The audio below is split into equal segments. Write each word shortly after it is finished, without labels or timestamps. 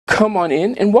Come on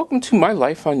in and welcome to my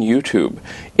life on YouTube.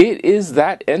 It is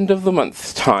that end of the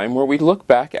month time where we look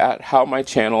back at how my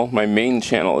channel, my main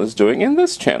channel, is doing in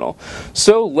this channel.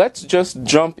 So let's just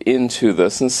jump into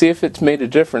this and see if it's made a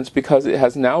difference, because it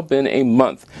has now been a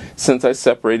month since I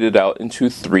separated out into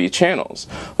 3 channels.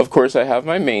 Of course, I have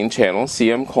my main channel,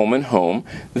 CM Coleman Home,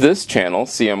 this channel,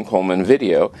 CM Coleman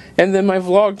Video, and then my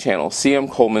vlog channel, CM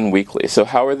Coleman Weekly. So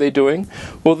how are they doing?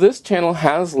 Well, this channel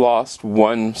has lost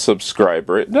 1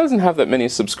 subscriber. It doesn't have that many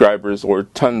subscribers or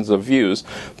tons of views,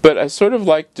 but I sort of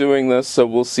like doing this, so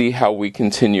we'll see how we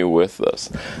continue with this.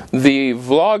 The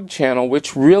vlog channel,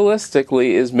 which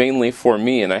realistically is mainly for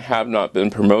me, and I have not been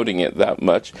promoting it that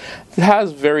much, it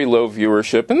has very low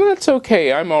viewership, and that's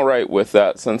okay. I'm alright with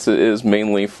that, since it is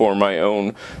mainly for my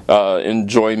own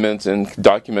enjoyment and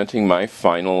documenting my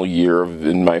final year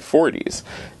in my 40s.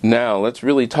 Now, let's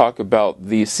really talk about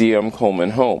the CM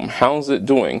Coleman Home. How's it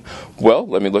doing? Well,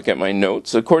 let me look at my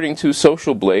notes. According to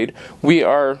Social Blade, we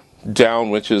are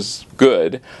down, which is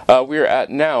good. We are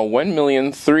at now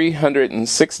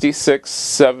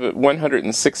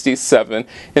 1,366,167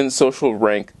 in social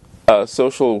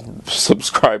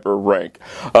subscriber rank.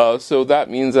 So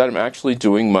that means that I'm actually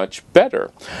doing much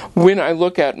better. When I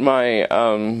look at my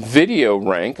video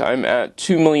rank, I'm at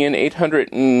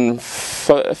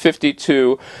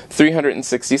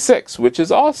 2,852,366, which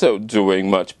is also doing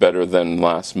much better than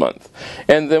last month.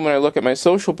 And then when I look at my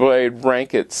Social Blade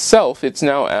rank itself, it's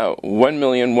now at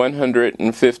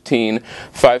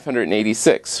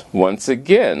 1,115,586. Once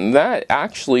again, that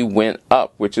actually went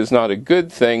up, which is not a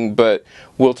good thing, but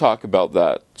we'll talk about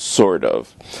that, sort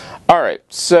of. Alright,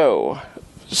 so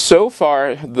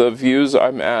far the views,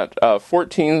 I'm at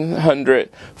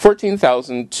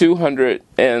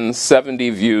 14,270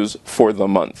 views for the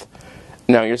month.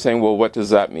 Now you're saying, well, what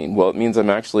does that mean? Well, it means I'm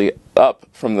actually up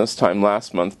from this time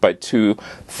last month by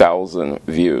 2,000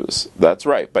 views. That's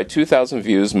right, by 2,000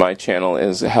 views my channel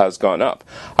has gone up.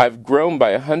 I've grown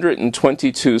by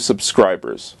 122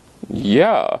 subscribers.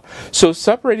 Yeah, so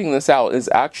separating this out is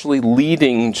actually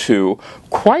leading to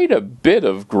quite a bit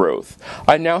of growth.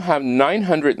 I now have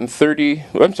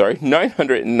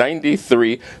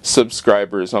 993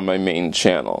 subscribers on my main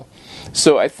channel.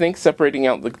 So I think separating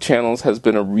out the channels has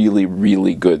been a really,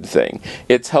 really good thing.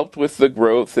 It's helped with the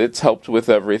growth, it's helped with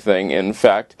everything. In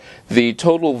fact, the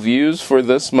total views for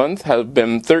this month have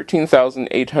been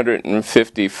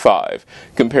 13,855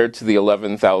 compared to the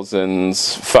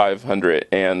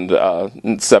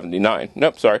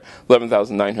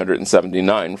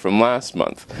 11,979 from last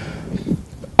month.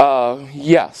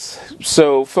 Yes,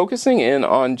 so focusing in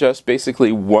on just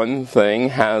basically one thing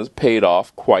has paid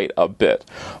off quite a bit.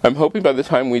 I'm hoping by the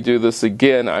time we do this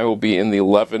again, I will be in the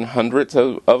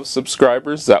 1100s of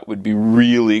subscribers. That would be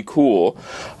really cool.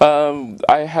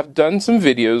 I have done some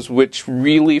videos which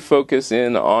really focus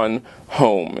in on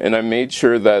home, and I made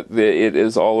sure that it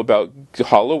is all about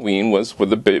Halloween was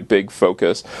with a big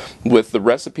focus, with the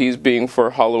recipes being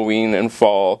for Halloween and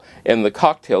fall, and the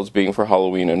cocktails being for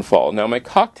Halloween and fall. Now my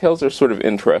cocktails are sort of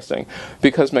interesting,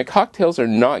 because my cocktails are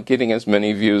not getting as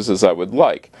many views as I would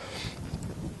like.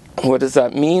 What does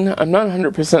that mean? I'm not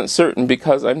 100% certain,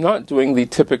 because I'm not doing the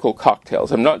typical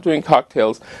cocktails. I'm not doing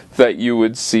cocktails that you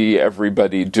would see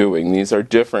everybody doing. These are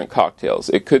different cocktails.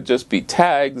 It could just be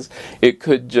tags. It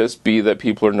could just be that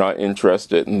people are not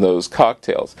interested in those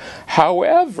cocktails.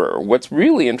 However, what's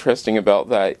really interesting about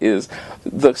that is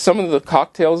some of the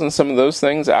cocktails and some of those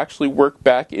things actually work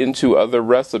back into other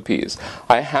recipes.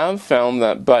 I have found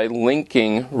that by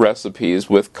linking recipes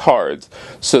with cards,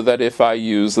 so that if I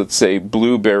use, let's say,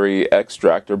 blueberry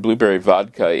extract or blueberry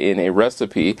vodka in a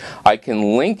recipe, I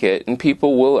can link it and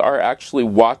people are actually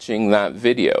watching that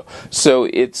video. So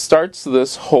it starts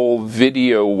this whole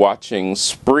video watching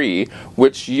spree,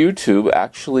 which YouTube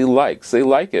actually likes. They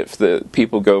like it if the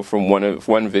people go from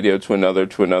one video to another,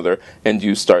 and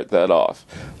you start that off.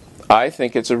 I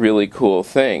think it's a really cool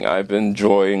thing. I've been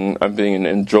enjoying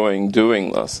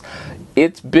doing this.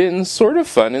 It's been sort of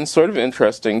fun and sort of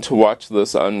interesting to watch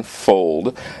this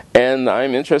unfold, and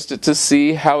I'm interested to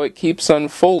see how it keeps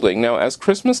unfolding. Now, as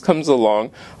Christmas comes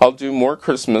along, I'll do more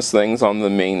Christmas things on the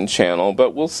main channel,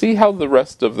 but we'll see how the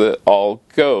rest of it all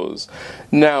goes.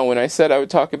 Now, when I said I would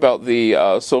talk about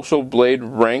the Social Blade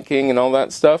ranking and all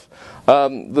that stuff,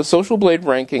 the Social Blade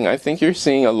ranking, I think you're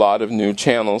seeing a lot of new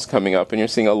channels coming up, and you're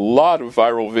seeing a lot of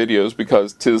viral videos,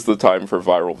 because 'tis the time for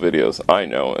viral videos. I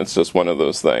know, it's just one of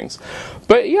those things.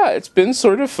 But yeah, it's been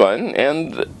sort of fun,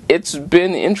 and it's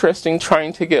been interesting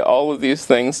trying to get all of these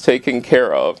things taken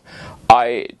care of.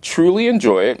 I truly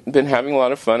enjoy it. Been having a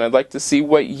lot of fun. I'd like to see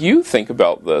what you think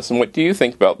about this, and what do you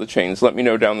think about the change? Let me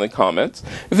know down in the comments.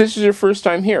 If this is your first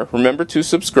time here, remember to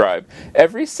subscribe.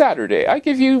 Every Saturday, I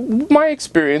give you my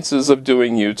experiences of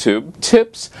doing YouTube,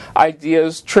 tips,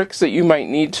 ideas, tricks that you might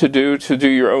need to do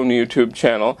your own YouTube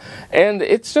channel, and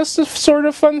it's just a sort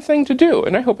of fun thing to do,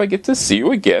 and I hope I get to see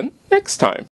you again next time.